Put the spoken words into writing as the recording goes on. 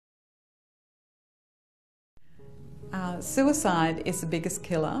Suicide is the biggest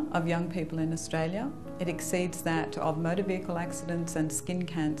killer of young people in Australia. It exceeds that of motor vehicle accidents and skin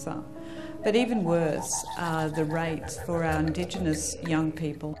cancer. But even worse are the rates for our Indigenous young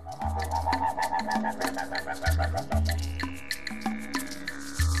people.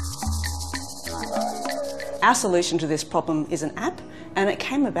 Our solution to this problem is an app, and it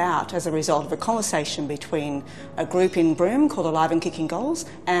came about as a result of a conversation between a group in Broome called Alive and Kicking Goals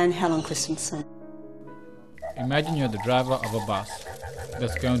and Helen Christensen. Imagine you're the driver of a bus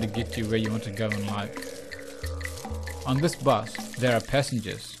that's going to get you where you want to go in life. On this bus, there are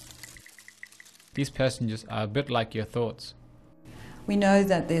passengers. These passengers are a bit like your thoughts. We know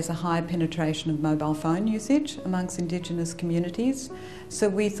that there's a high penetration of mobile phone usage amongst Indigenous communities, so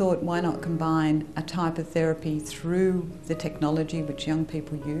we thought, why not combine a type of therapy through the technology which young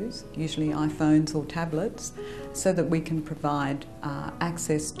people use, usually iPhones or tablets, so that we can provide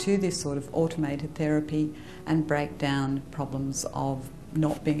access to this sort of automated therapy and break down problems of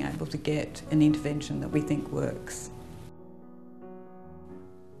not being able to get an intervention that we think works.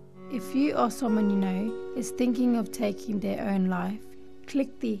 If you or someone you know is thinking of taking their own life,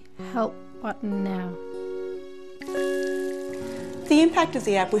 click the Help button now. The impact of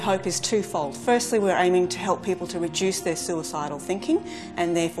the app, we hope, is twofold. Firstly, we're aiming to help people to reduce their suicidal thinking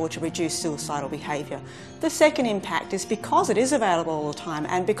and therefore to reduce suicidal behaviour. The second impact is because it is available all the time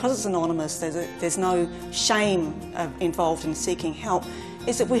and because it's anonymous, there's no shame involved in seeking help,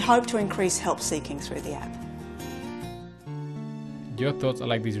 is that we hope to increase help seeking through the app. Your thoughts are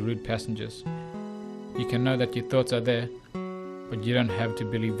like these rude passengers. You can know that your thoughts are there, but you don't have to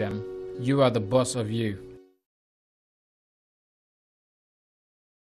believe them. You are the boss of you.